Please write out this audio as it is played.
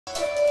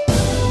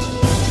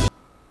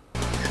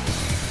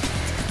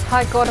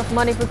High Court of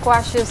Manipur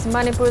quashes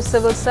Manipur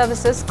Civil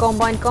Services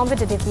Combined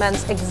Competitive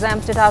Men's Exam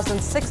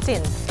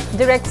 2016,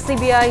 directs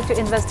CBI to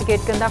investigate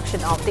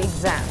conduction of the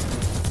exam.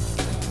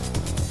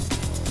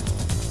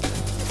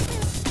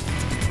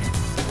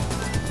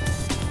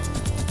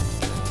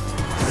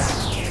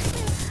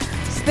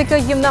 Speaker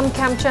Yumnam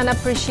Khamchand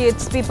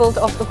appreciates people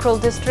of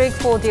Ukhrul district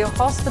for their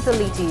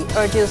hospitality,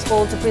 urges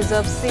all to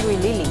preserve Siri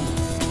Lili.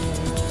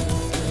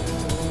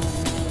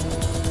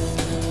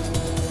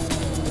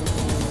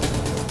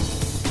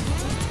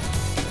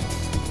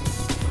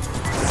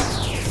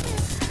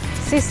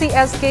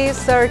 CCSK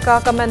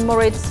Sarka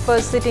commemorates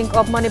first sitting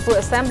of Manipur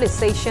Assembly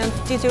Session.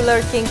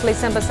 Titular King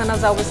Plesemba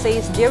Sanazawa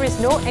says there is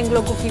no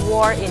Anglo-Kuki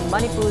war in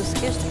Manipur's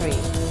history.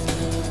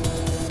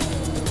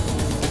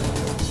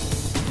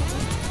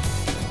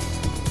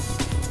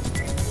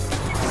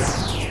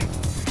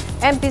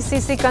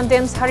 MPCC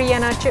condemns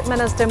Haryana Chief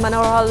Minister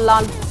Manohar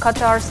Lal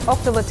Khattar's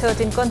October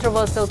 13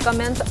 controversial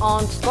comment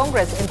on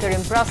Congress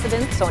interim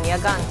President Sonia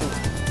Gandhi.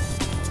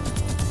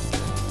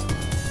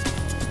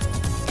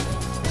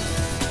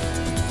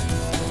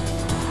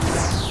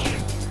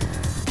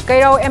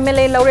 Kairao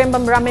MLA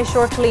Laurembam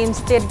Rameshwar claims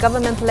state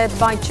government led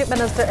by Chief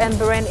Minister N.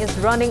 Biren is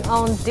running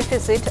on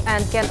deficit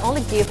and can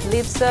only give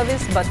lip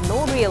service but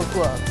no real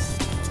works.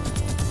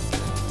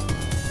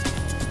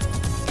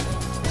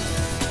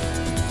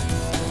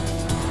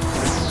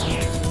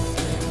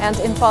 And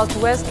in Phalta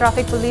West,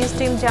 traffic police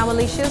team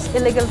demolishes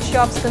illegal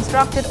shops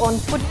constructed on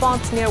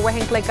footpaths near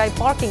Wahenglekai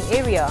parking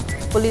area.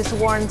 Police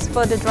warns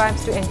further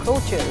drives to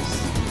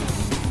encroachers.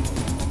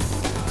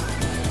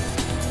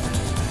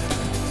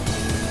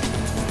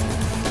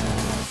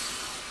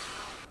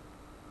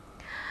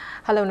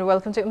 Hello and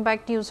welcome to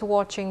Impact News,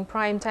 watching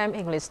Primetime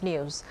English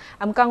News.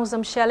 I'm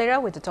Kangusam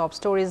Shalira with the top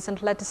stories and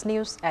latest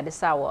news at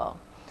this hour.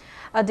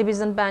 A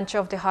division bench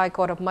of the High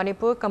Court of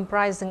Manipur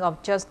comprising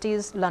of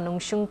Justice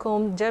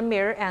Lanungchungkhom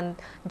Jamir and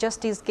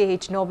Justice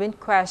K.H. Nobin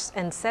quashed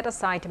and set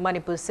aside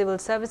Manipur Civil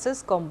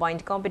Services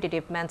Combined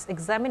Competitive Men's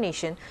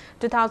Examination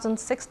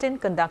 2016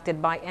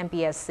 conducted by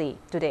MPSC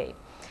today.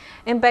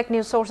 Impact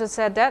News sources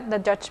said that the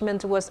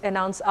judgment was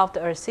announced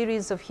after a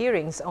series of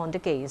hearings on the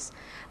case.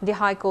 The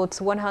High Court's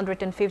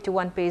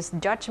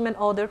 151-page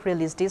judgment order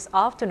released this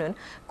afternoon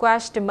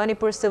quashed the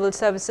Manipur Civil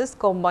Services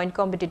Combined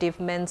Competitive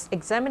Men's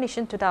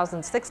Examination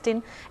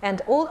 2016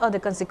 and all other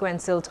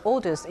consequential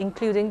orders,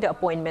 including the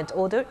appointment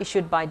order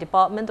issued by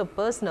Department of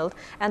Personnel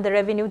and the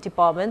Revenue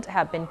Department,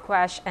 have been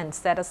quashed and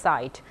set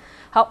aside.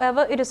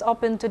 However, it is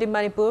open to the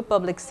Manipur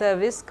Public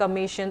Service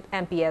Commission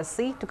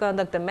MPSC to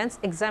conduct the men's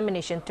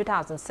examination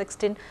 2016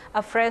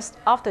 afresh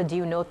after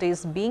due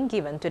notice being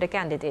given to the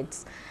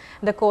candidates.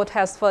 The court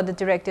has further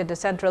directed the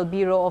Central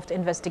Bureau of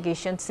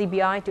Investigation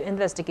 (CBI) to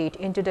investigate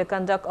into the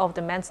conduct of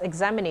the men's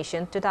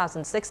examination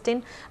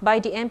 2016 by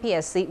the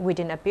MPSC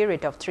within a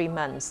period of 3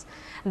 months.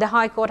 The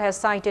High Court has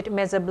cited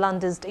major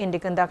blunders in the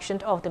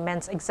conduct of the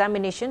men's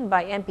examination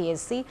by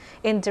MPSC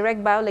in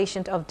direct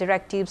violation of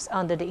directives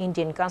under the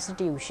Indian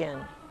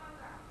Constitution.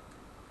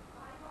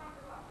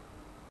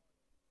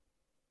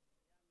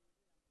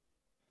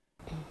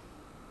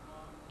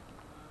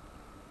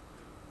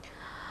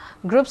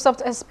 Groups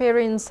of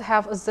aspirants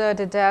have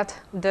asserted that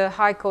the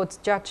High Court's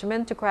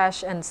judgment to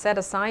quash and set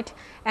aside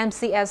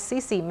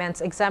MCSCC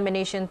Men's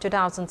Examination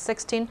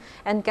 2016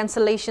 and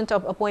cancellation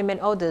of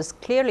appointment orders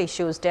clearly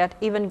shows that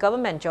even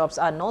government jobs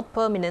are not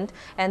permanent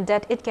and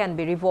that it can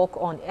be revoked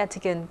on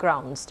ethical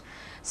grounds.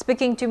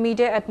 Speaking to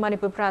media at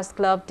Manipur Press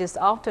Club this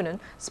afternoon,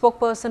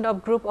 spokesperson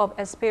of Group of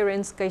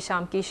Aspirants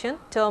Kaisham Kishan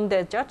termed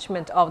the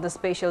judgment of the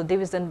special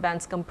division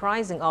bench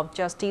comprising of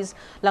Justice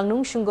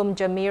Lanungchungkhom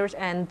Jamir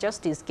and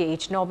Justice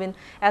K.H. Nobin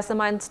as a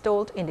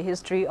milestone in the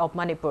history of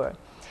Manipur.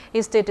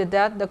 He stated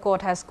that the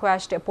court has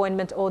quashed the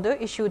appointment order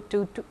issued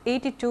to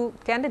 82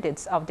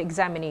 candidates of the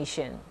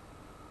examination.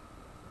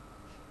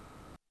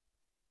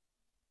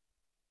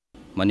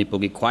 Manipur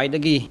ki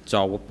khwaidagi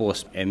chawa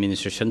post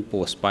administration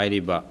post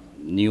pairiba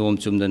niyom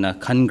chumdana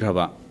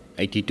khangraba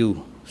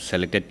 82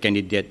 selected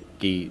candidate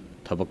ki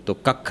thabak to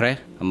kakkhre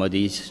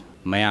amadi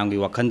mayam gi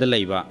wakhanda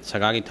leiba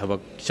saga gi thabak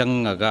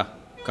changaga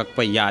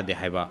kakpa yade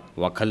haiba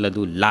wakhal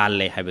adu lal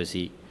le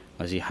haibasi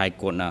asi High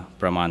Court na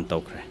praman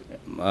tawkhre.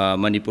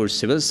 Manipur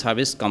Civil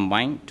Service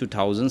Combined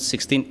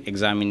 2016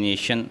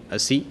 examination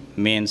asi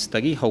mains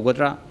tagi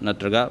hogadra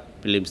natraga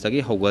prelims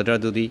tagi hogadra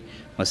dudi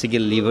masigi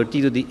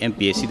liberty dudi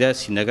MPSC da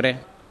sinagre.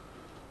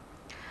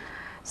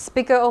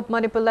 Speaker of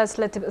Manipur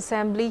Legislative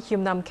Assembly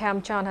Yumnam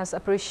Khamchand has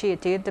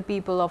appreciated the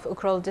people of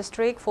Ukhrul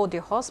district for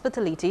their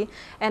hospitality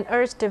and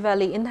urged the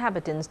valley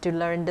inhabitants to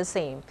learn the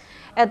same.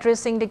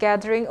 Addressing the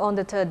gathering on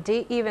the third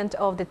day event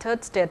of the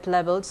third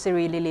state-level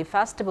Siri Lili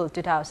Festival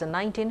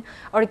 2019,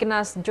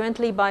 organized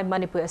jointly by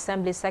Manipur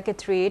Assembly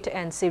Secretariat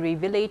and Siri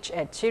Village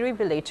at Siri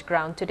Village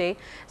Ground today,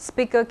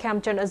 Speaker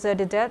Khamchand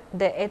asserted that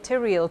the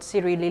ethereal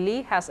Siri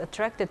Lili has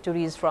attracted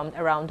tourists from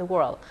around the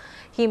world.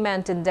 He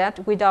maintained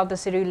that without the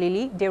Siri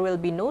Lili, there will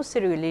be no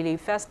Siri Lili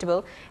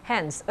festival.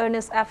 Hence,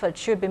 earnest efforts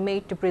should be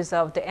made to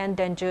preserve the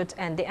endangered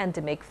and the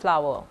endemic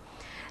flower.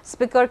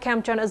 Speaker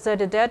Kemchand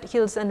asserted that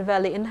Hills and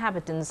Valley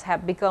inhabitants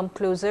have become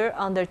closer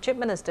under Chief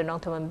Minister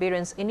Nongthaman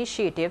Biren's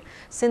initiative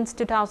since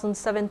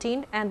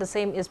 2017, and the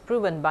same is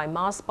proven by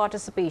mass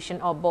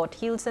participation of both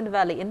Hills and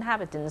Valley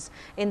inhabitants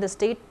in the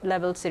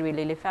state-level Siri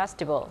Lily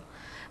Festival.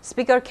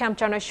 Speaker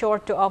Kemchand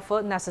assured to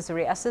offer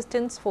necessary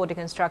assistance for the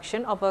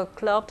construction of a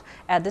club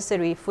at the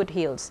Siri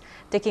foothills.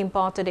 Taking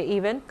part in the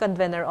event,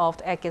 convener of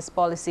the ACIS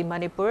Policy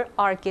Manipur,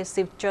 R.K.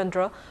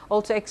 Sivchandra,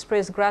 also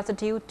expressed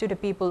gratitude to the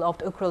people of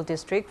the Ukhrul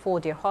district for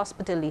their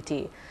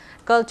hospitality.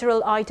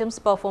 Cultural items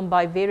performed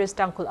by various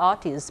Tangkhul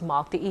artists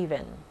marked the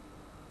event.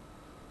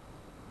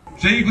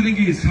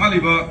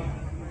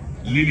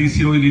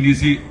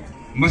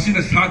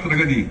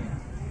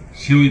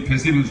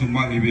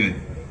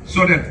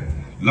 So that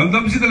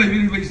London City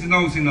is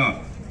now in a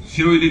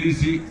Shiro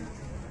Lisi,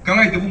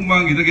 Kalai the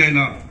Bumang again.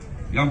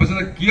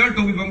 Yampasana Kia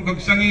to become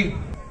Kaksangi,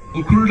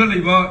 Ukurda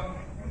Liva,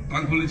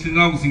 Tankulichi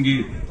now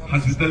singi,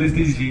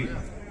 hospitality,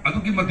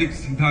 Adukimatic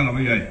Sintana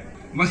Way.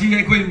 Masi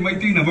Equi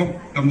Mighty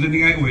Nabok comes in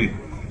the way.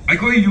 I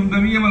call you the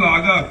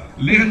Miamalaga,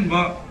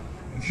 Lehenba,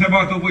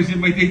 Sabato voice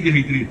in my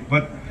hatred,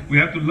 but we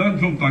have to learn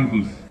from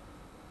Tankus.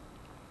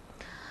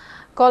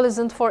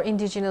 Coalition for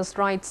Indigenous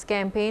Rights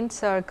campaign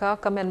Sarka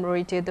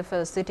commemorated the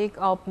first sitting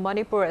of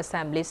Manipur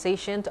Assembly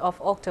session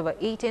of October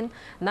 18,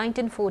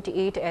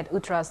 1948 at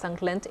Uttara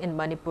Sankland in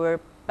Manipur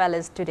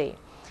Palace today.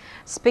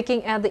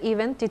 Speaking at the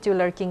event,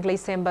 titular Kingsley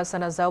Semba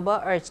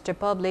Sanazauba urged the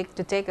public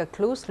to take a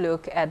close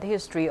look at the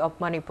history of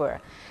Manipur.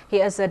 He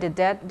asserted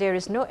that there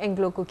is no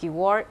Anglo-Kuki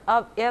war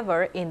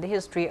ever in the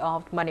history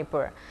of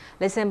Manipur.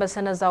 Lesemba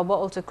Sanazauba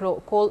also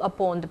called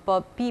upon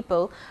the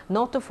people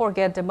not to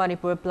forget that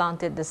Manipur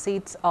planted the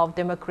seeds of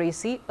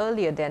democracy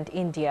earlier than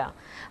India.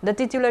 The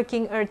titular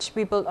king urged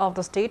people of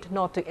the state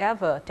not to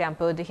ever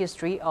tamper the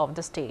history of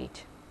the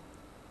state.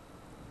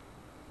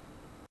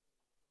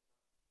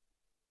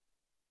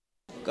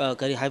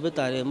 Kari haiba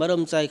tare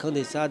maram chai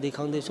khangde sa de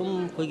khangde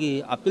sum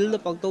khogi appeal da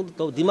pangtau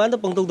to demand da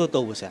pangtau do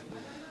to basa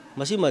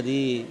masi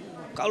madi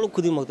kalu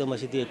khudi makta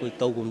masi de koi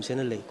tawgum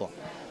sena lei ko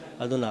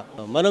aduna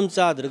maram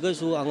cha draga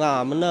su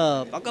anga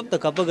amna pakap ta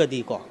kapaga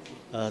di ko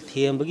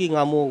them bagi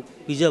ngamu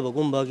pija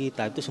bagum bagi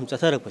type to sum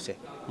chatharak pase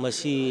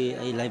masi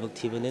ai laibak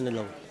thibane na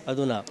lo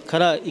aduna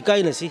khara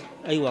ikai na si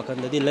ai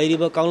wakan da di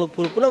lairiba kanglu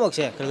pur puna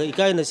makse khara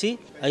ikai na si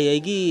ai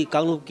gi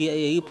kanglu ki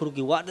ai pur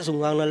ki wa da sum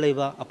ngang na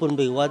leiba apun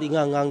be wa di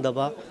ngang da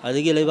ba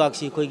adigi leibak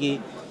si khoi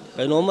gi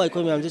kaino ma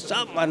khoi myam ji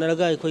chap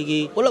manaraga khoi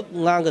gi pulap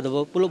ngang ga da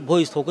ba pulap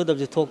voice thok da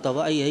ji thok ta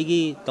ba ai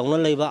gi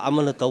tongna leiba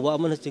amana tawba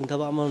amana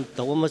chingthaba amana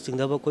tawba ma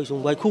chingthaba khoi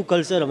sum bai khu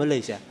culture ma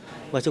leise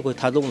ba che koi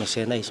thadong na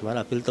se na isma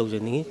appeal taw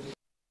jeni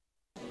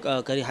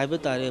kari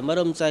haiba tare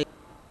maram chai.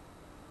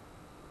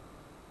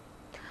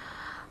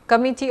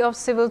 Committee of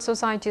Civil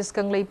Societies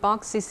Kanglei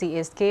Park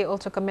CCSK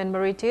also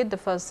commemorated the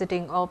first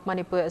sitting of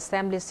Manipur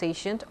Assembly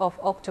session of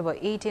October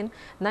 18,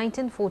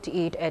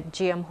 1948 at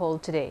GM Hall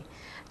today.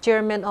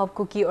 Chairman of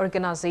Kuki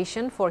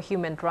Organization for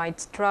Human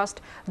Rights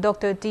Trust,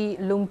 Dr. T.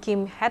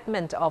 Lumkim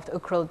Hetman of the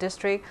Ukhrul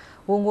District,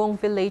 Wungwong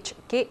Village,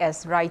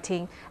 KS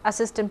Writing,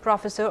 Assistant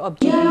Professor of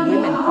GB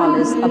Women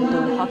College,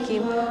 Abdul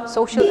Hakim,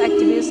 Social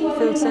Activist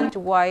Philsant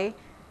Y.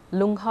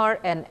 Lunghar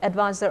and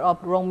advisor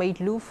of Rongmate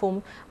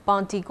Lufum,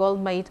 Panti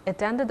Golmate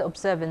attended the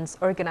observance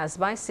organized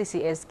by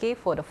CCSK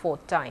for the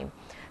fourth time.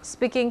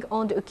 Speaking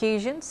on the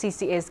occasion,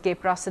 CCSK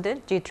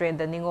President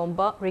Jitendra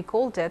Ningomba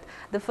recalled that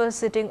the first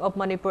sitting of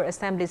Manipur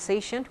Assembly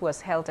session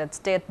was held at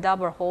State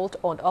Dabar Hall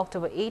on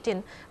October 18,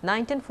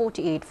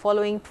 1948,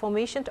 following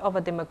formation of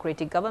a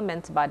democratic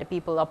government by the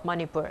people of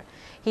Manipur.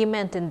 He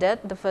maintained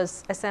that the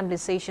first assembly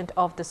session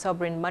of the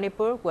sovereign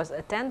Manipur was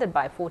attended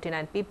by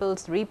 49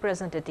 people's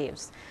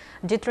representatives.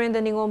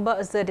 Jitendra Ningomba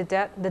asserted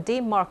that the day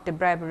marked the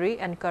bravery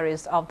and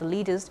courage of the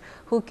leaders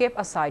who kept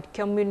aside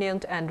communal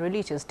and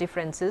religious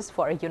differences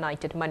for a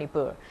united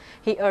Manipur.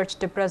 He urged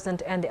the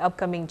present and the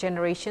upcoming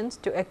generations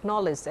to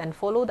acknowledge and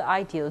follow the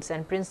ideals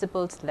and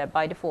principles led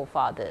by the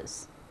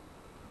forefathers.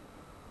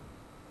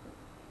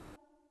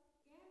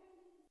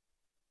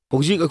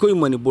 Hojik akoi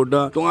Manipur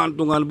da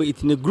tongan ba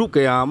itne group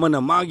kaya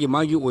mana magi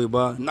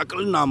oiba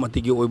nakal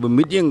namati gi oiba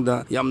meeting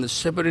da yamna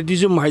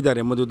separatism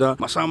haidare maduda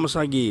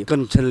masa gi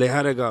kanchen le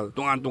haraga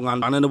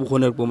tongan anana bu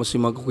khoner po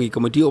masima koi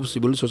committee of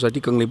civil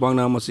society kanglei bang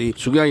na masi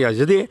sugya ya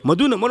jade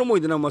maduna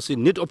marmoidana masi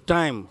need of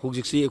time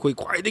hojik si akoi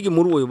khwaidagi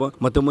muru oiba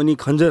matamani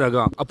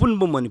khanjaraga apun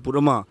ba Manipur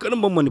ma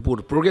kanam ba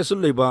Manipur progress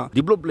leiba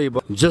develop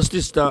leiba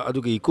justice da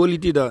adugi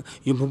equality da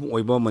yumphum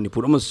oiba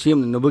Manipur ma sem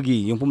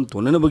nabagi yumphum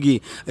tonana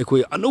bagi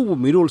akoi anu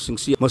mirol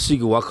singsi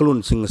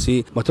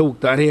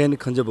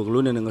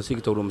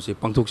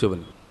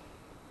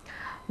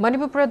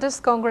Manipur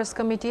Pradesh Congress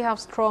Committee have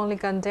strongly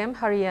condemned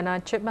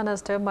Haryana Chief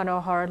Minister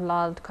Manohar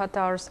Lal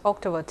Khattar's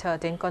October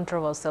 13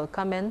 controversial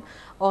comment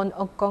on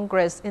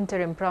Congress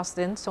interim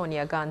President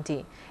Sonia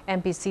Gandhi.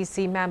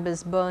 MPCC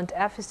members burned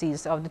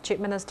effigies of the Chief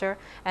Minister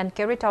and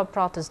carried out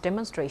protest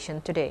demonstration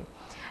today.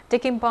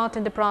 Taking part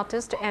in the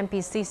protest,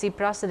 MPCC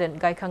President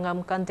Gai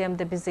Khangam condemned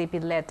the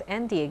BJP-led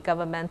NDA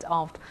government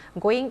of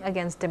going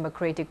against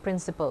democratic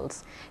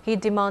principles. He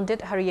demanded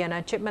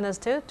Haryana Chief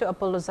Minister to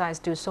apologize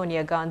to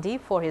Sonia Gandhi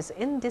for his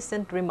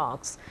indecent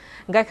remarks.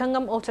 Gai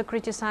Khangam also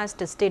criticized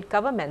the state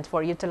government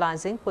for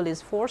utilizing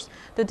police force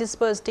to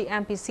disperse the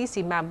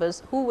MPCC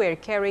members who were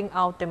carrying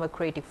out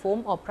democratic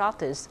form of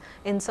protest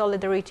in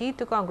solidarity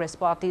to Congress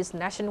Party's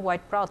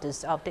nationwide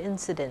protest of the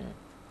incident.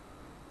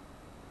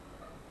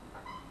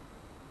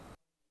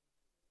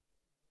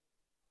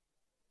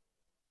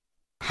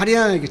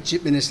 Haryana ke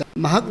Chief Minister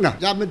mahakna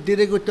jam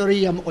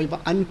derogatory yam oiba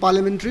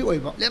unparliamentary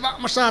oiba leba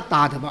masa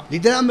ta daba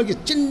leader am ke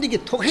chindi ke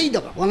thokhei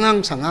daba wangang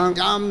sangang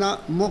jamna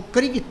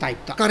mokari ki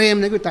type ta karem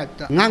ne ki type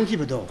ta ngang ki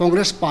bado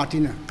Congress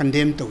Party na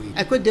condemn towi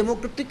akoi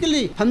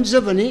democratically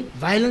hamjabani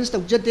violence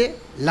tawjade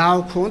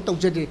law khon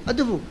tawjade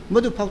adubu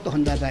madu phau to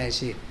handa ba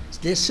ase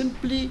they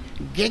simply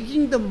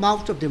gagging the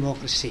mouth of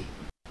democracy.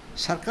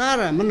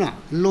 Sarkar mana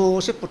law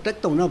se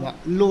protect to na ba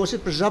law se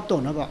preserve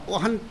to na ba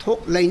wahan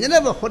thok lain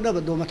na ba hona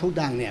ba do ma thau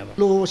dang ne ba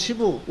law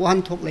sibu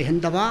wahan thok lai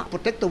handa ba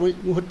protect to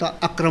muhutta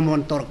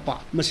akramon torpa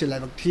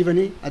masila ba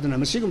thibani aduna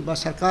masigum ba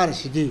sarkar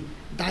sidi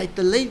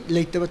daita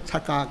lei ta ba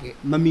thaka ke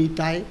mami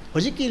tai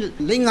hojiki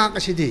lenga ka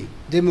sidi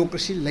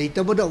democracy lei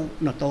ta ba do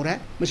na tore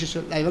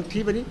masiso lai ba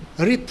thibani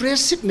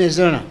repressive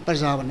measure na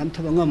parjawa nam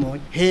thaba mo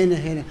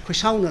hena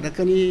khosaw na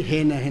rakani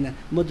hena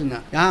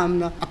moduna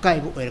yamna akai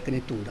bu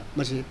oirakani tungda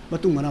masi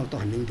matung mana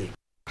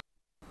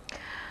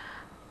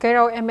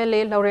Kairao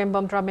MLA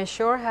Laurembam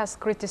Rameshwar has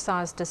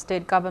criticized the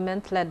state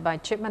government led by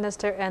Chief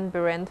Minister N.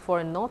 Biren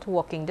for not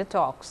walking the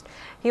talks.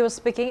 He was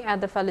speaking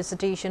at the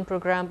felicitation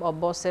program of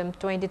BOSEM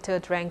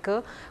 23rd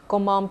ranker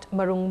Komamd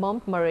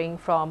Marungmom Maring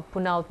from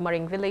Punalt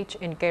Maring village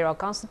in Kairao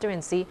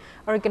constituency,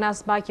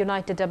 organized by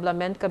United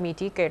Development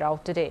Committee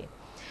Kairao today.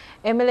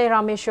 MLA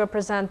Rameshwar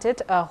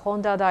presented a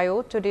Honda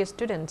Dio to the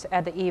students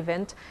at the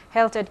event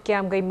held at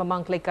Kiamgai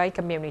Mamanglekai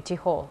Community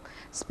Hall.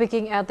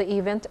 Speaking at the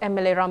event,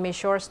 MLA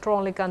Rameshwar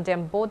strongly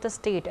condemned both the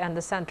state and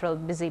the central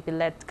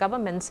BJP-led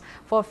governments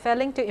for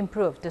failing to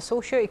improve the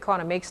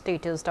socio-economic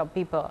status of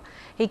people.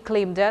 He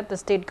claimed that the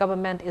state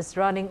government is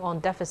running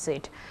on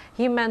deficit.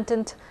 He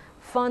maintained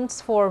funds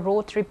for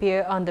road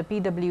repair under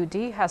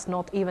PWD has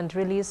not even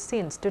released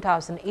since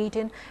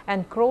 2018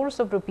 and crores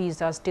of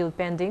rupees are still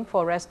pending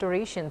for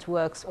restoration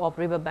works of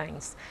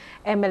riverbanks.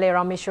 MLA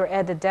Rameshwar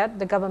added that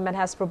the government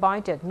has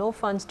provided no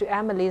funds to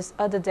MLAs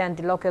other than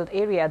the local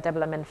area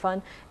development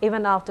fund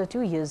even after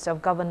 2 years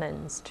of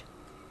governance.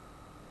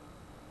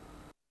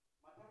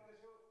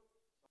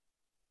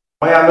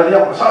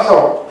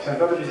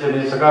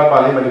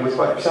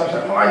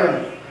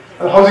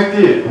 How's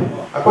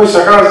I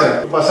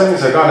Sakar, Basang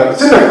Sakana,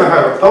 it's in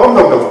the Tom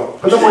Dog,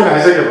 but the point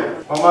I say,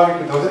 Mamma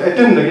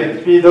 2018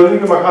 again, be the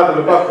Makata,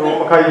 the Baku,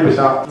 Makai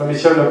Bisa, the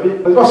Mission of P,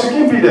 but was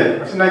again be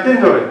there, it's 19.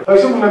 I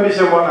assume the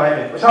Mission one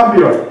I some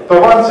period. The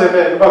one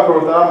said,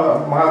 Baku,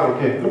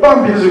 Mahado, the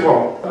bomb is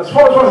ago, and the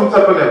sports wasn't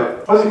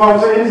happening. Was if I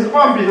was saying, it's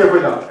one be there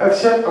with them,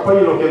 except upon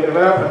you look at the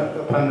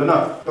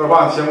Panduna, the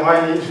one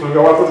Samuai, will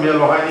go up to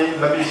Milohani,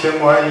 the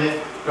Mission Wai,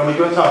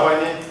 Kamikun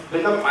Sawani,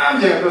 let them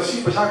manage to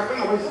see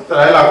Pasaka that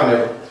I love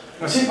never.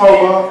 Nasi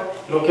power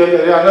local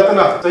area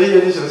natana tahi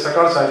ini sudah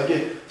sakar sahaja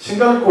ki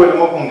single coil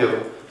mau pungderu.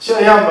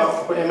 Saya yang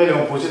ba MLA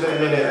mau puji dan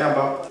MLA yang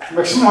ba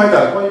maximum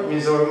ada kau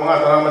misal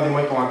mengatara madi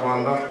mau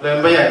tuan dah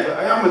lembay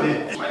ayam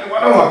madi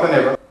mana waktu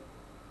never.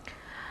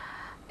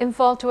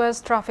 Imphal to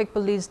West Traffic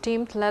Police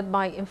team led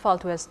by Imphal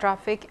to West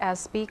Traffic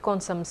SP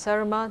Konsam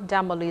Sarma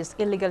demolished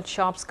illegal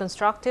shops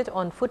constructed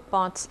on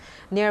footpaths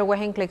near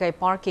Wahenglekai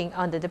parking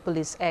under the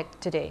Police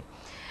Act today.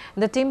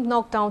 The team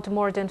knocked down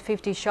more than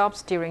 50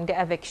 shops during the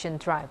eviction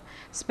drive.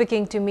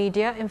 Speaking to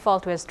media,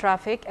 Imphal to West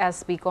Traffic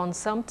SP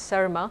Konsam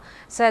Sarma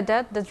said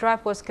that the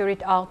drive was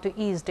carried out to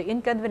ease the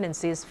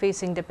inconveniences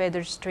facing the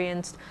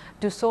pedestrians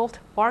to solve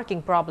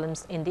parking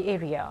problems in the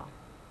area.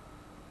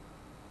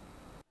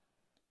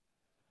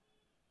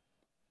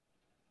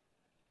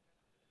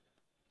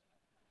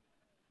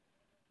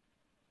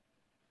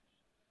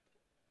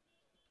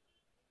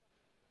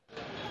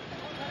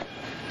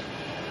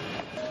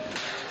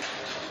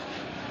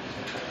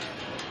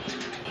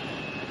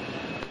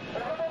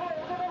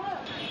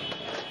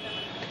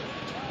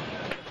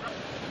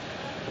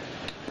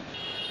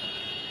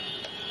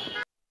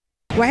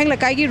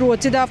 Wahenglekai road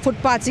sida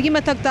footpath sigi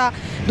mathakta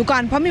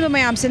dukan phami ba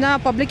mayam sina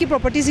public ki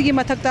property gi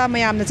mathakta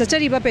mayam na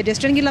chachari ba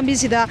pedestrian gi lambi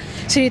sida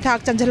siri thak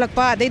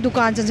chanjalakpa dei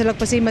dukan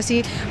chanjalakpa si masi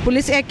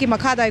police act ki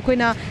makha da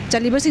koina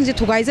chaliba sing je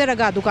thugai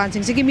jaraga dukan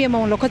sing gi mi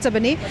among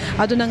lokhatchabani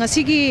aduna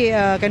ngasi gi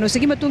kaino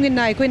sigi matungin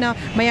na koina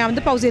mayam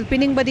da paujel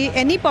pining badi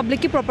any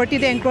public ki property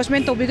de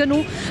encroachment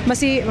tobiganu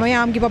masi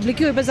mayam gi public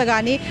ki oiba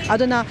jaga ni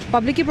aduna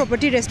public ki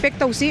property respect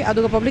tausi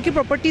aduga public ki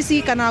property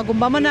si kana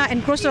gumba mana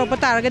encroach ro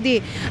pataragadi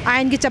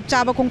ain gi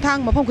chapchaba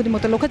khongthang mafam khudi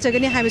mota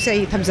lokhatchagani haibase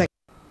ai thamjai.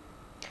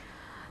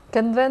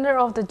 Convener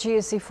of the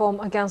GSC forum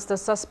against the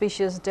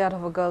suspicious death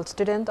of a girl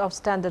student of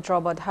Standard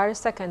Robert Higher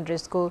Secondary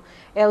School,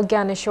 El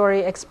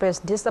Ganeshwari,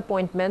 expressed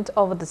disappointment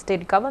over the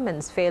state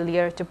government's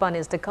failure to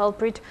punish the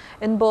culprit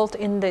involved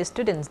in the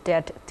student's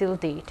death till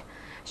date.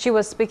 She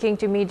was speaking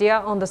to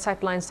media on the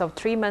sidelines of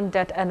 3-month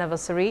death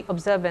anniversary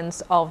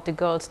observance of the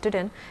girl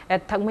student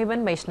at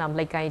Thakmiban Meishnam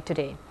Laikai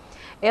today.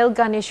 El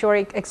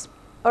Ganeshwari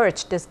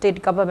urged the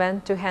state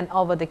government to hand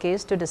over the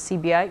case to the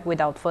CBI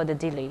without further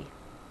delay.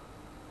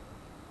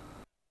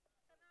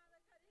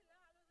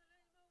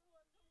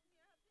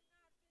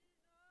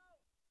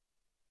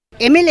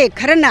 MLA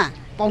Karana,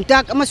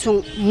 Pontak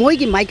Amasung,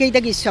 Moigi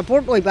Maikaidagi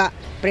support Oiba,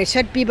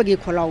 pressure Pibagi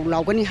Kolau,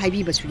 Laugani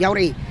Habi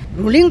Basuyari,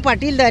 ruling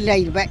party la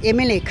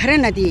MLA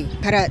Karana di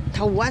Kara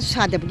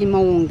Tawasa the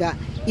Maunga,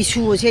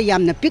 issue was a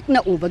yamna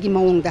pikna ubagi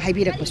Maung the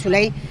Habira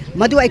Pasulay,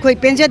 Madu Aikoi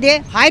Penja de,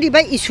 Heidi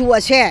by issue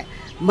was a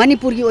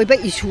Manipuri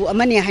Oiba issue,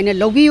 Amani Hina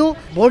Logiu,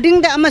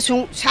 boarding the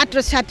Amasung,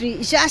 Satra Satri,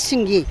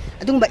 Isasingi,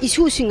 Adumba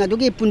issue sing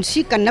Adugi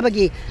Punsi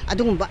Kanabagi,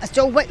 Adumba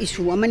Achoba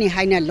issue, Amani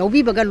Hina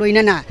Logi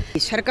Bagaloinana,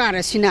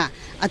 Sarkara Sina,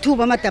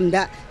 Atuba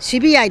Matamda,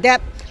 CBI da,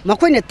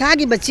 Makoina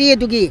Tagi Bachi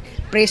Dugi,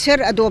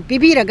 pressure Ado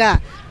Bibiraga,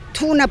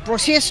 Tuna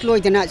process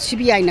Loidana,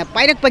 CBI na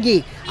Pirak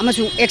Pagi,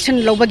 Amasung action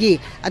Lobagi,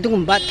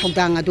 Adumba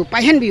Togdang Adu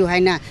Pahanbu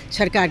Haina,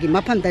 Sarkagi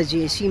Mapanda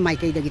GSC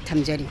Maike the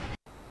Tamjari.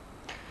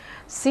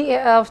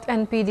 CAF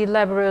NPD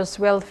Labourers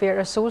Welfare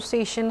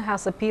Association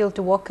has appealed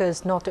to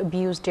workers not to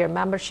abuse their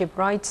membership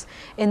rights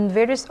in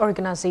various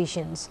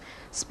organizations.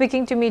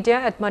 Speaking to media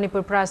at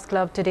Manipur Press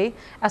Club today,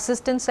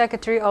 Assistant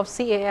Secretary of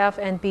CAF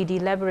NPD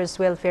Labourers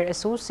Welfare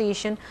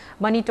Association,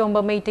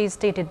 Manitomba Meitei,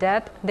 stated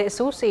that the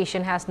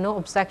association has no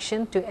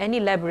objection to any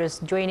labourers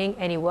joining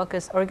any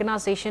workers'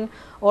 organization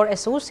or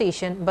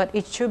association, but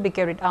it should be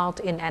carried out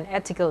in an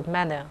ethical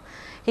manner.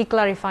 He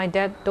clarified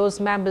that those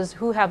members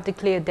who have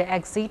declared their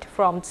exit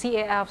from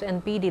CAF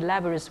NPD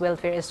Labourers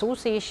Welfare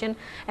Association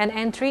and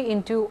entry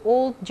into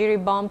all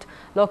jury-bound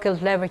local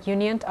labour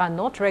unions are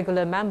not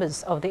regular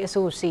members of the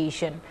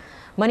association.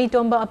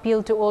 Manitomba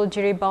appealed to all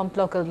jury-bound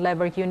local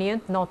labour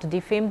unions not to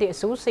defame the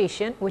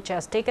association, which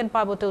has taken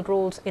pivotal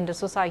roles in the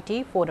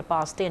society for the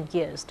past 10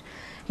 years.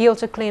 He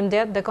also claimed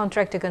that the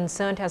contractor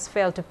concerned has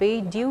failed to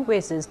pay due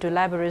wages to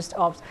labourers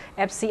of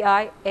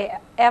FCI,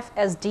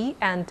 FSD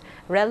and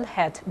REL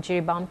head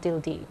jury-bound till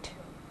date.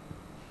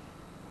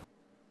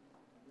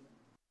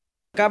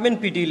 Carbon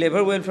PD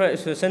Labour Welfare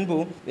Association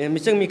bu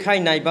Michang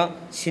Mikhai Naiba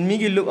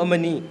Sinmigi Loop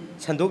Amani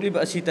Sandokli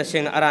Asita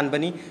Seng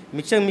Aranbani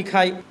Michang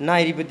Mikhai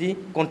Nairibadi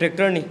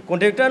contractor ni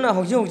contractor na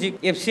Hoji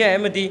FCI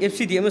Amadi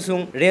FCD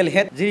Amasung Rail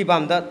Head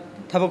Jiribamda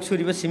Tabak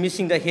Suriba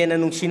Simising the Hen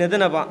and Nuxina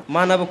Danaba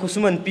Manaba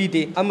Kusuman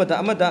Pide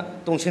Amada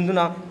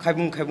Tongsinduna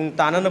Kaibung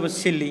Tananaba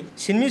Silly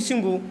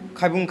Sinmisingu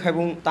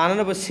Kaibung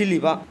Tananaba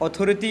Siliba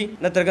Authority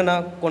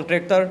Natragana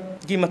Contractor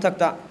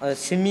Gimatakta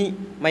Simi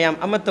Mayam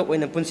Amata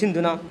when a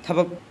Punsinduna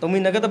Tabak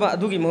Tominagadaba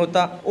Adugi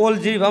Mohota all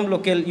Jiribam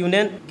local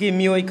union Gi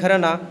Mioi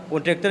Karana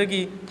Contractor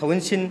Gi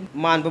Tawinsin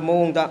Manba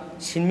Moonga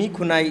Sinmi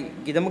Kunai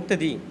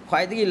Gidamuktadi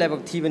Quaidi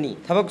Labak Tibani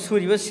Tabak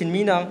Suriba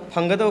Sinmina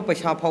Pangado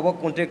Pasha Power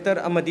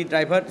Contractor Amadi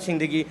driver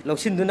Singdagi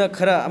Sinduna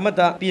Kara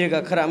Amada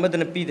Piraga Kara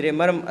Amadana Pidre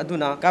Maram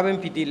Aduna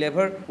Kabin PT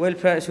Labour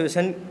Welfare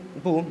Association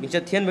Bu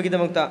Michatian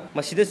Bagidamata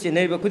Masidas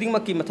Neighbor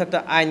Kudimaki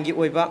Matata Aingi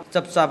Oiba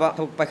Chapsaba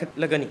Paket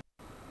Lagani.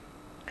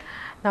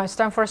 Now it's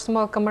time for a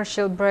small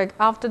commercial break.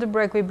 After the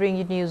break, we bring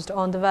you news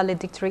on the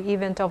valedictory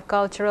event of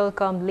Cultural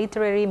cum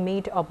Literary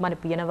Meet of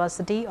Manipur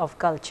University of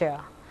Culture.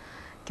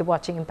 Keep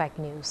watching Impact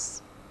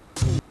News.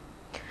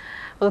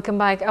 Welcome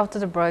back. After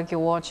the break, you're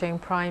watching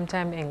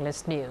Primetime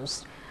English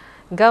News.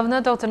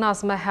 Governor Dr.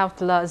 Nazma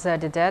Heftla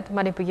said that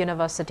Manipur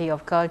University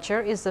of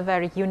Culture is a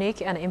very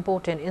unique and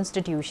important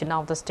institution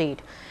of the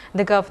state.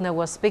 The governor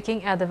was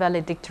speaking at the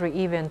valedictory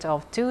event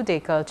of two-day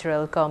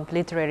Cultural cum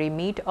Literary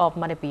Meet of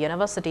Manipur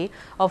University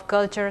of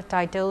Culture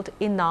titled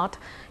INNAT,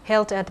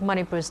 held at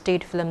Manipur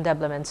State Film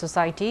Development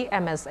Society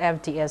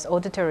MSFDS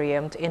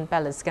Auditorium in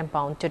Palace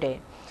Compound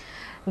today.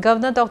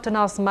 Governor Dr.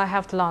 Nazma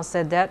Heftla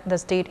said that the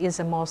state is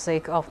a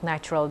mosaic of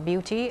natural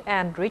beauty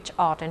and rich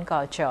art and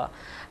culture.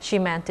 She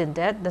maintained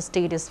that the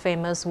state is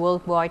famous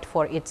worldwide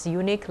for its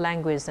unique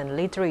language and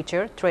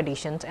literature,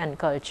 traditions and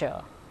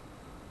culture.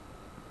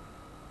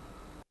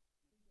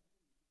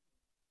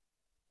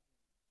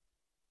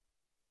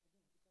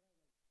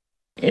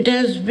 It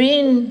has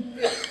been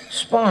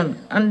spawned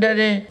under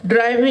a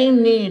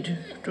driving need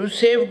to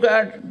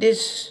safeguard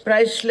this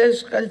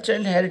priceless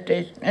cultural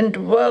heritage and to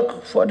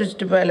work for its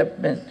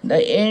development. The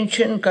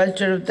ancient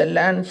culture of the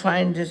land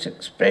finds its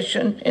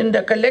expression in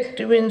the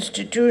collective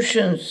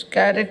institutions,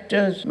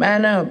 characters,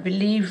 manner,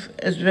 belief,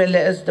 as well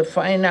as the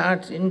fine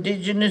arts,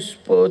 indigenous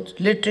sports,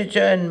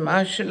 literature, and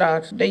martial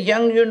arts. The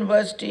young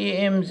university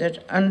aims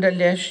at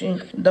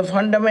underlashing the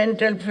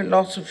fundamental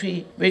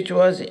philosophy which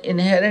was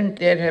inherent.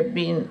 There have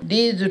been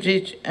these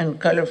rich and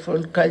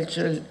colorful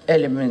cultural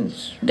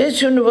elements.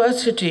 This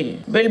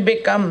university will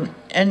become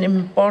an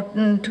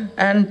important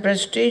and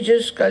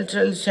prestigious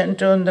cultural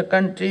center on the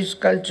country's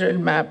cultural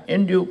map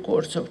in due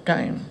course of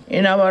time.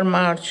 In our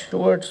march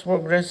towards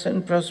progress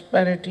and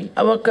prosperity,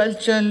 our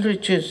cultural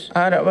riches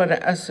are our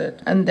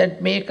asset, and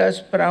that make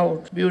us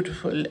proud,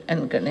 beautiful,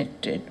 and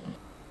connected.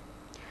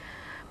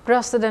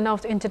 President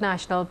of the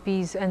International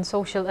Peace and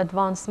Social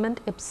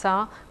Advancement,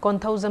 IPSA,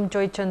 Konthozam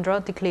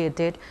Joychandra, declared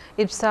that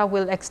IPSA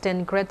will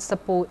extend great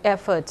support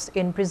efforts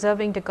in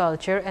preserving the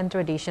culture and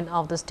tradition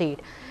of the state.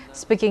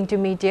 Speaking to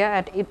media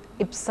at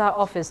IPSA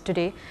office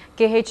today,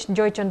 KH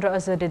Joychandra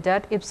asserted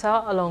that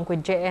IPSA, along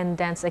with JN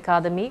Dance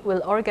Academy,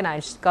 will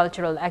organize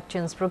cultural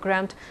actions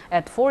programmed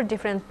at 4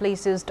 different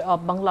places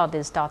of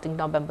Bangladesh starting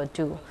November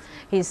 2.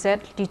 He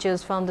said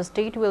teachers from the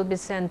state will be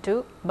sent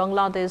to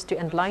Bangladesh to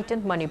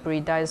enlighten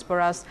Manipuri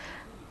diasporas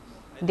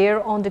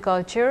there on the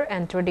culture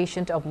and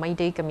traditions of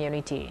Meitei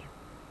community.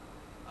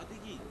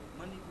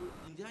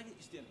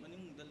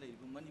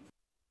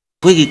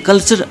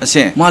 culture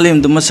ase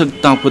malem da masak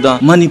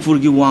tapuda manipur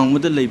gi wang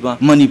mada leiba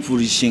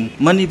manipuri sing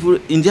manipur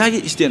india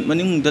gi state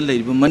maning da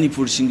leiba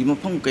manipur sing gi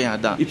mafam kaya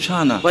da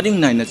ipsana paring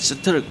naina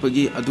chatharak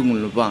pagi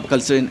adungulba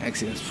culture and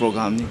exchange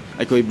program ni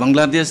aikoi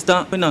bangladesh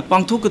ta pena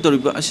pangthok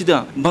toriba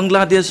asida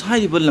bangladesh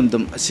haiba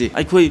lamdam ase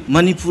aikoi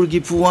manipur gi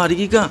puwari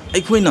gi ga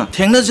aikoina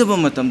thengna jaba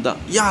matam da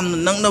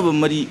yamna nangnaba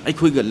mari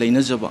aikoi ga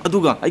leina jaba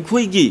aduga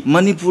aikoi gi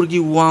manipur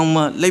gi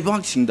wangma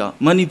leibak singda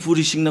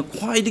manipuri singna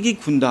khwaidagi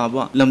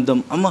khundaba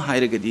lamdam ama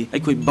hairagadi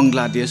aikoi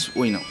Bangladesh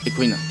oina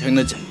aikoina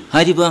thengna jai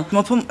hariba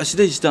mafam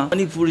asidajista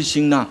manipuri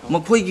singna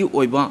makhoi gi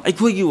oiba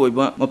aikoi gi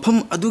oiba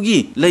mafam adugi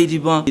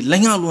leiriba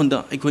lainga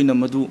londa aikoina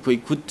madu khoi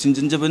khut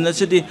chinjinjaba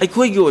nasadi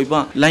aikoi gi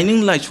oiba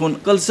lining laison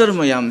culture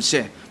mayam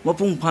se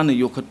mapung phana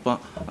yokhatpa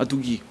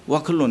adugi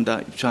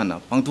wakhalonda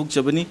ipsana pangthok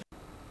jabani.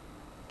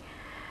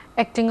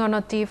 Acting on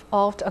a tip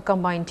of a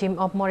combined team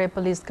of Moreh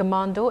Police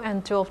Commando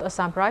and 12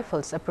 Assam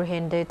Rifles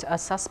apprehended a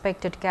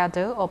suspected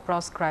cadre of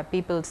proscribed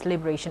People's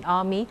Liberation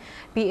Army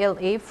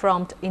PLA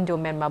from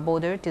Indo-Myanmar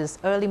border this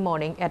early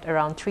morning at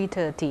around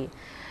 3:30.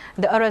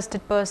 The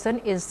arrested person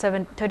is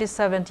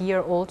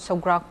 37-year-old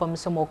Sograkpam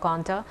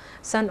Somokanta,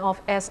 son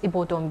of S.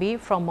 Ibotombi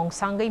from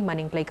Mongsangai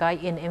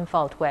Maninglekai in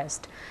Imphal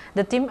West.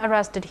 The team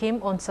arrested him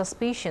on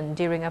suspicion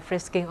during a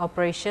frisking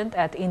operation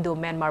at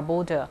Indo-Myanmar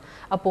border.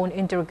 Upon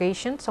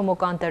interrogation,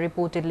 Somokanta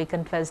reportedly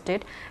confessed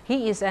that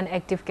he is an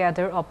active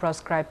cadre of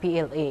proscribed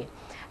PLA.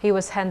 He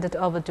was handed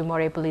over to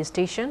Moreh Police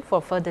Station for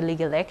further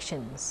legal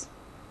actions.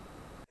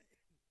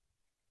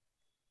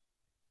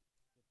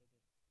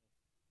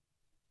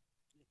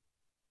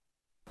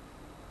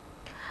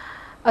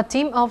 A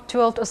team of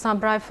 12 Assam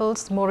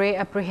Rifles Moreh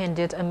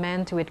apprehended a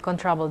man with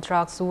contraband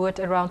drugs worth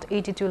around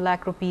 82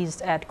 lakh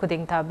rupees at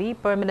Kudingtabi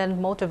Permanent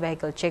Motor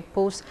Vehicle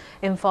Checkpost,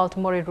 Imphal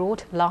Moreh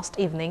Road last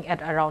evening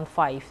at around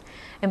 5.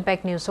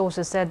 Impact News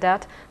sources said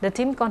that the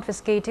team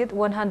confiscated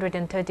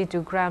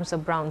 132 grams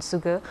of brown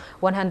sugar,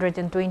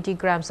 120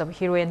 grams of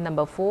heroin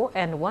number 4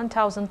 and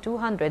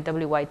 1,200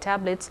 WY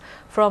tablets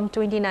from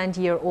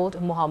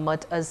 29-year-old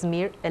Muhammad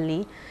Azmir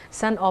Ali,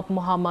 son of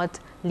Muhammad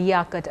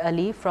Liaquat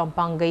Ali from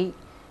Pangai,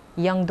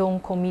 Yangdong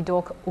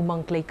Komidok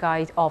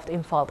Umanglekai of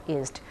Imphal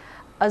East.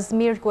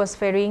 Azmir was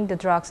ferrying the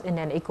drugs in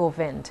an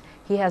eco-van.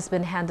 He has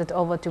been handed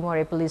over to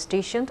Moreh Police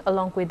Station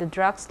along with the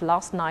drugs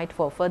last night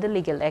for further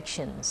legal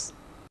actions.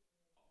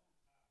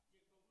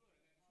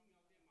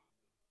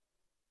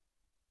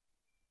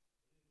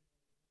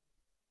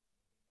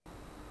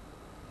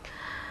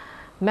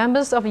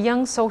 Members of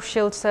Young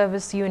Social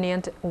Service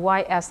Union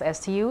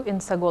YSSU in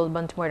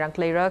Sagolband Moirang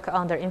Klairak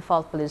under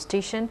Imphal Police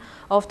Station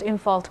of the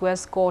Imphal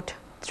West caught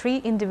 3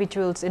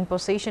 individuals in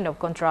possession of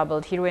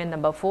contraband heroin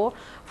number 4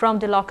 from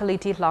the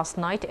locality last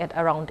night at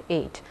around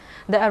 8.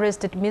 The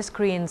arrested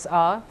miscreants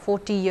are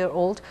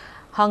 40-year-old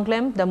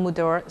Hanglem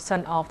Damudor,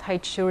 son of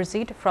H.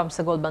 Shurzid from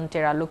Sagolband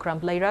Tera Lukram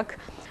Lairak,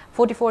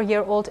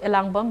 44-year-old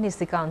Elangbam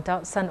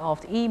Nisikanta, son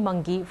of E.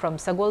 Mangi from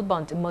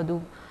Sagolband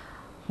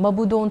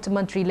Mabudont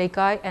Mantri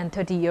Lekai, and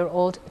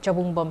 30-year-old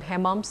Chabungbam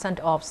Hemam, son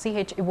of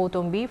C.H.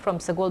 Ibotombi from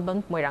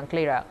Sagolband Moirang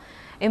Klairak.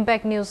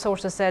 Impact News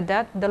sources said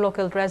that the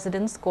local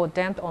residents got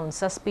dumped on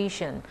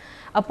suspicion.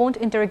 Upon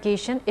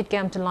interrogation, it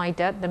came to light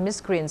that the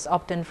miscreants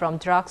obtained from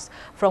drugs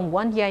from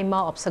one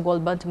Yaima of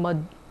Sagolband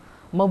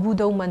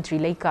Mabudo Mantri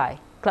Lekai.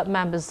 Club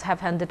members have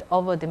handed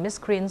over the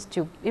miscreants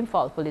to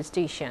Imphal Police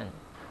Station.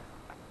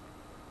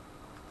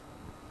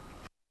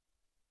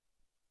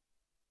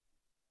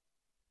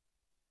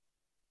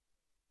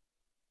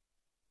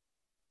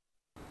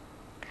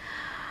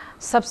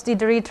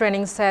 Subsidiary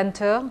Training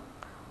Center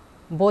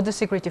Border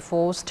Security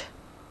Force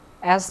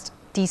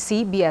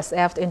STC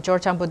BSF in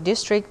Chorchampu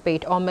district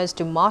paid homage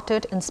to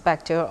martyred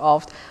inspector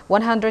of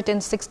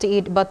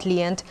 168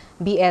 Battalion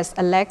BS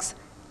Alex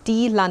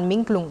T. Lan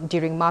Minglung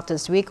during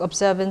Martyrs Week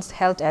observance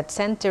held at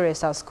St.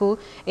 Teresa School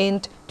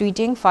in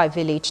Tuiting 5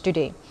 village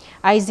today.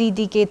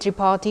 IZDK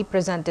Triparty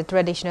presented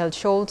traditional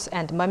shawls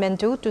and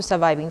memento to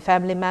surviving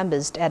family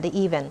members at the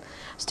event.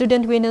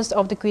 Student winners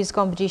of the quiz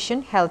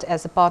competition held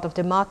as a part of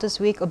the Martyrs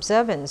Week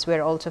observance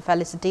were also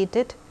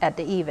felicitated at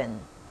the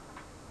event.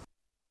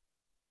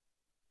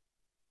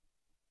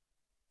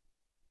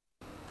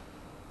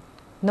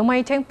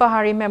 Nomaiteng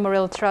Pahari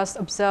Memorial Trust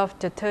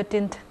observed the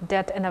 13th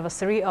death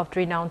anniversary of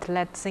renowned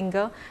lead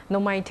singer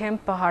Nomaiteng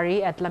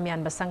Pahari at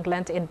Lamyan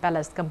Basangland in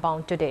Palace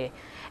Compound today.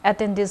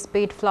 Attendees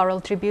paid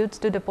floral tributes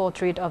to the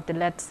portrait of the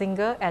lead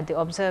singer at the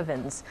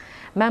observance.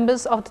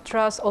 Members of the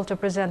trust also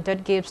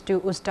presented gifts to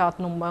Ustad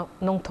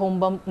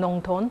Nongthombam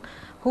Nongthon,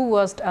 who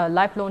was a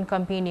lifelong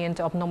companion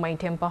of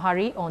Nomaiteng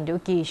Pahari on the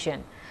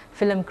occasion.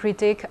 Film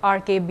critic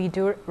R.K.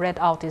 Bidur read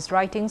out his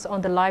writings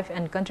on the life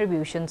and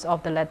contributions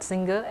of the lead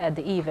singer at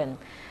the event.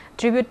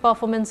 Tribute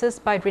performances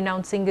by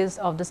renowned singers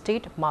of the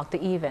state marked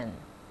the event.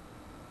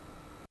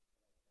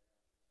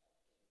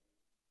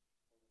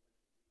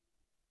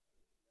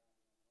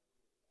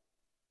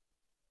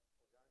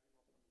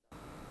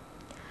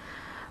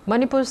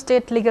 Manipur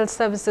State Legal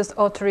Services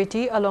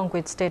Authority, along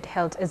with State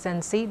Health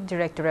Agency,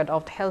 Directorate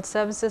of Health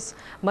Services,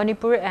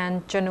 Manipur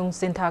and Chanung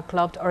Sintha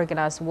Club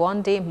organized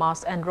one-day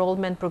mass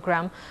enrollment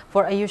program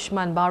for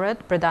Ayushman Bharat,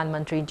 Pradhan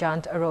Mantri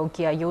Jan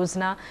Arogya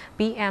Yojana,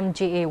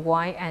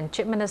 PMJAY and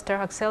Chief Minister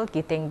Haksel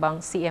Gitengbang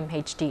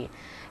CMHD.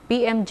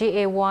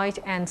 PMJAY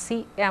and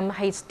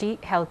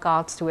CMHD health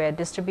cards were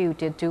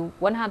distributed to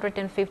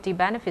 150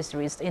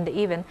 beneficiaries in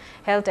the event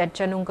held at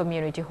Chanung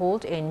Community Hall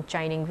in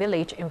Chining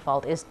Village,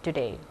 Imphal East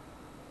today.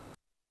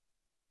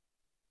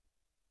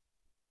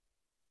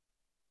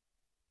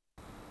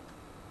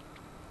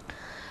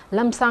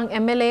 Lamsang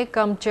MLA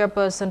cum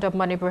chairperson of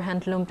Manipur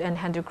Handloom and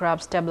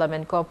Handicrafts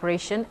Development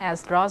Corporation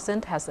S.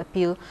 Razan has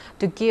appealed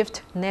to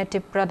gift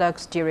native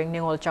products during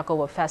Ningol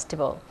Chakoba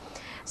Festival.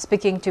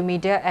 Speaking to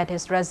media at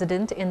his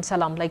residence in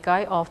Salam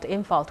Laikai of the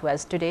Imphal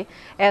West today,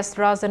 S.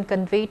 Razan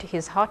conveyed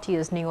his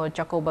heartiest Ningol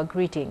Chakoba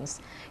greetings.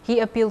 He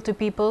appealed to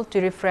people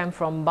to refrain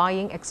from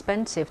buying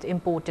expensive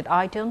imported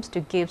items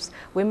to give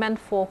women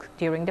folk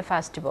during the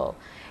festival.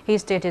 He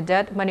stated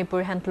that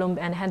Manipur Handloom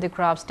and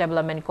Handicrafts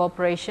Development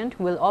Corporation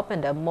will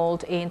open a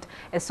mold in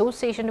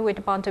association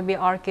with Pantabi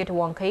Arcade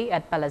Wangkai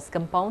at Palace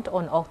Compound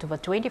on October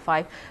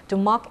 25 to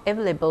mark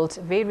available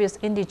various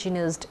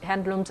indigenous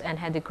handlooms and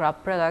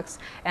handicraft products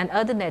and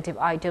other native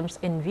items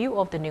in view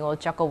of the Ningol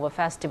Chakoba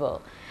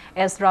Festival.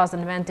 S.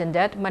 Razan mentioned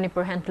that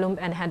Manipur Handloom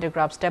and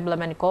Handicrafts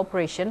Development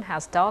Corporation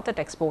has started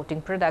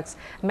exporting products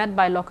made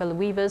by local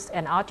weavers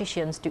and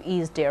artisans to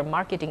ease their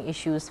marketing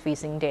issues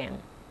facing them.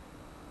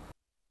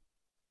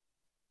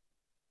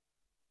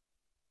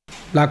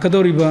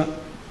 Lakadoriba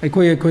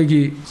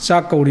Aikogi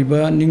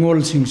Sakoriba,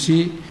 Ningol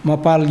Singsi,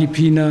 Mapalgi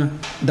Pina,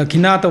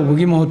 Dakinata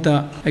Wugi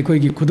Mahota,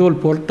 Aikogi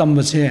Kudol Port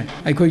Tambase,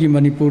 Aikogi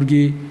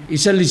Manipurgi,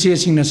 Isalisi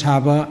Singna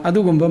Saba,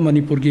 Adugumba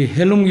Manipurgi,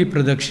 Helungi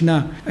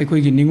Productiona,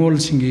 Aikogi Ningol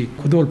Singi,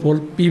 Kudol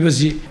Port,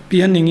 Pivasi,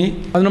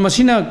 Pianingi,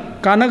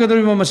 Anamasina,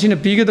 Kanagadoriba Masina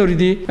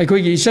Pigadoridi,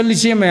 Aikogi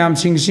Isalisi Mayam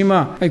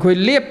Singsima, Aikoi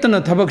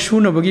Leptana Tabak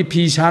Shuna Bagi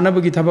Peace,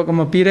 Hanabagi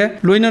Tabakama Pire,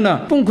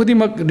 Luinana,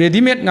 Punkudimak,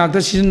 Readymade Nagda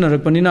Season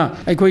Rapanina,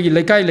 Aikogi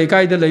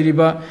Lekai the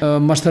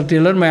Ladiba, Master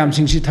Taylor. Mayam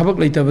Singsi Tabak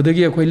later, but the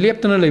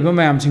Leptana Labor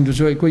Mayam Sing to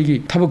show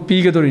Tabak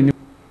Pigadorin.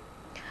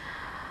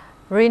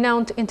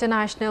 Renowned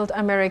international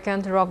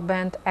American rock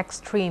band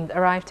Extreme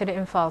arrived in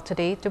Imphal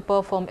today to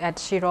perform at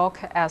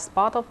Shirok as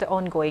part of the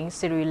ongoing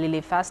Siri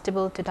Lily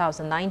Festival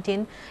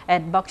 2019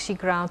 at Bakshi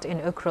Ground in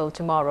Ukhrul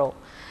tomorrow.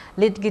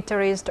 Lead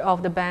guitarist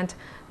of the band,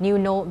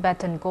 Nuno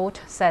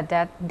Betancourt, said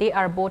that they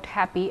are both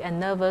happy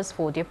and nervous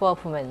for their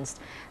performance.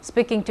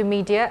 Speaking to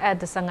media at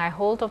the Sangai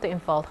Hall of the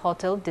Imphal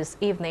Hotel this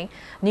evening,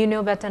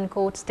 Nuno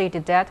Betancourt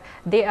stated that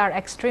they are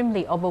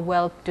extremely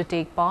overwhelmed to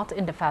take part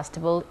in the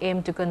festival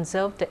aimed to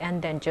conserve the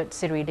endangered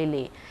Siri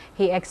Lily.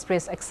 He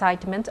expressed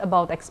excitement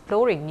about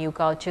exploring new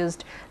cultures,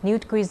 new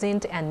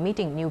cuisine and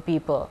meeting new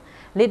people.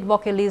 Lead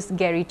vocalist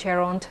Gary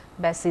Tarrant,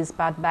 bassist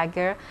Pat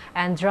Bagger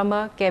and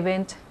drummer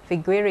Kevin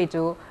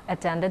Figueiredo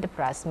attended the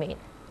press meet.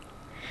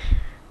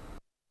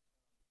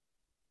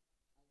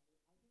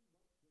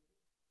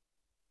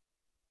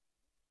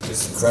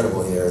 It's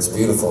incredible here. It's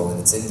beautiful, and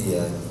it's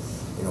India. And,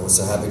 we're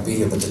so happy to be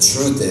here. But the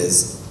truth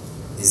is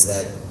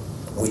that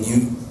when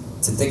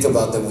to think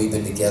about that we've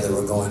been together,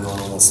 we're going on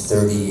almost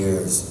 30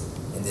 years,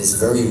 and it's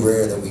very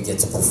rare that we get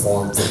to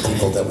perform for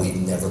people that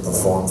we've never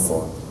performed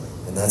for,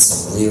 and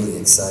that's really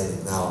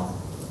exciting. Now,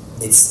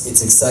 it's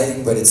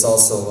exciting, but it's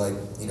also like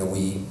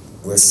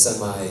we're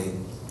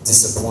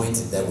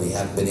semi-disappointed that we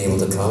haven't been able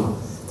to come,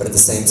 but at the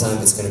same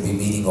time it's going to be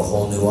meeting a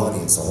whole new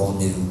audience, a whole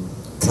new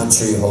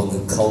country, a whole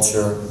new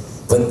culture,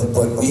 but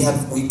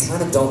we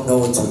kind of don't know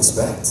what to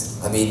expect.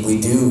 I mean, we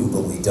do,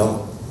 but we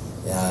don't.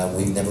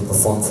 We've never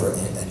performed for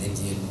an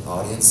Indian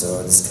audience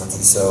or this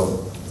country,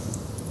 so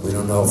We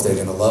don't know if they're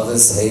going to love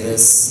us, hate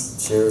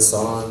us, cheer us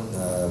on,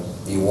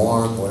 be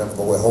warm, whatever.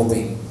 But we're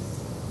hoping,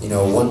 you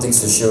know, one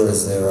thing's for sure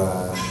is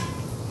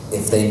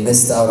if they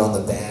missed out on the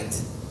band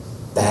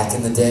back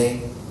in the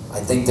day, I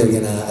think they're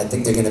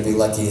gonna be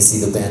lucky to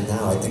see the band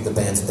now. I think the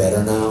band's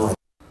better now.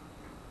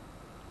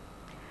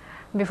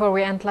 Before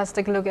we end, let's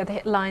take a look at the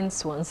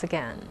headlines once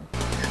again.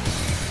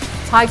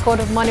 High Court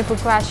of Manipur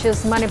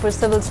crashes Manipur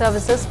Civil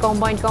Services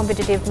Combined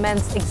Competitive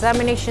Men's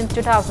Examination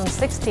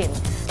 2016.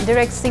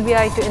 Directs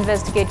CBI to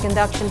investigate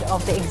conduct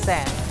of the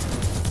exam.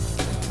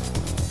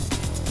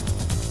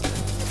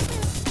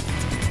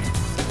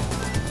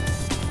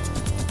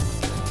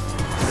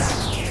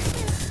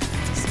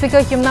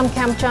 Speaker Yumnam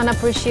Khamchan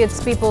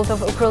appreciates people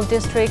of Ukhrul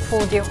district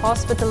for their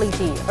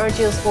hospitality,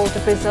 urges all to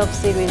preserve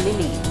Siri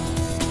Lily.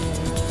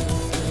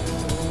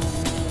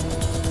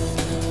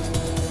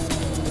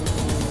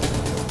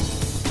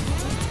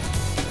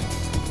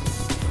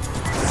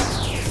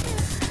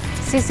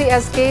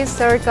 CCSK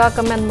Sarka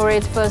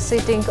commemorate first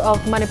sitting of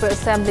Manipur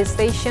Assembly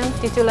Station.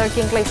 Titular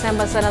King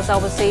Klaisamba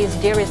Sanazawa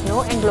says there is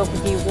no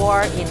Anglo-Kuki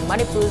war in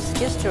Manipur's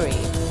history.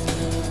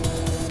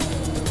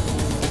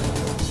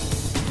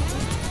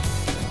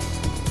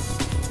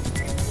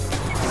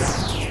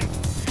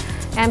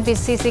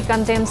 MPCC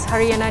condemns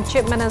Haryana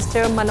Chief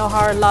Minister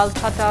Manohar Lal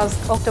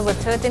Khatta's October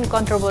 13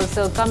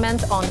 controversial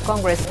comment on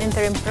Congress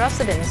interim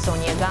President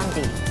Sonia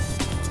Gandhi.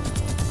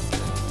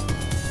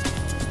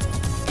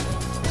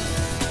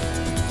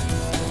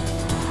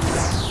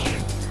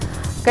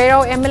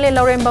 Kairao MLA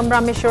Lauren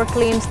Bamrameshwar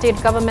claims state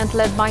government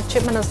led by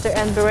Chief Minister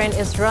N. Biren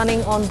is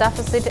running on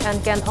deficit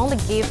and can only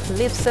give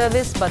lip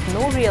service but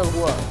no real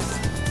works.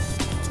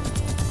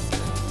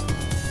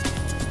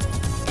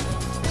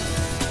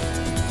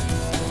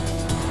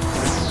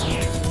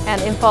 An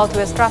Imphal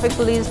West Traffic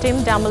Police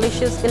team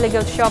demolishes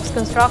illegal shops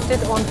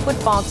constructed on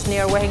footpaths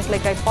near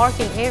Wahinglekai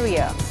parking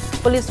area.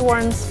 Police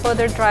warns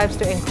further drives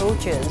to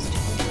encroachers.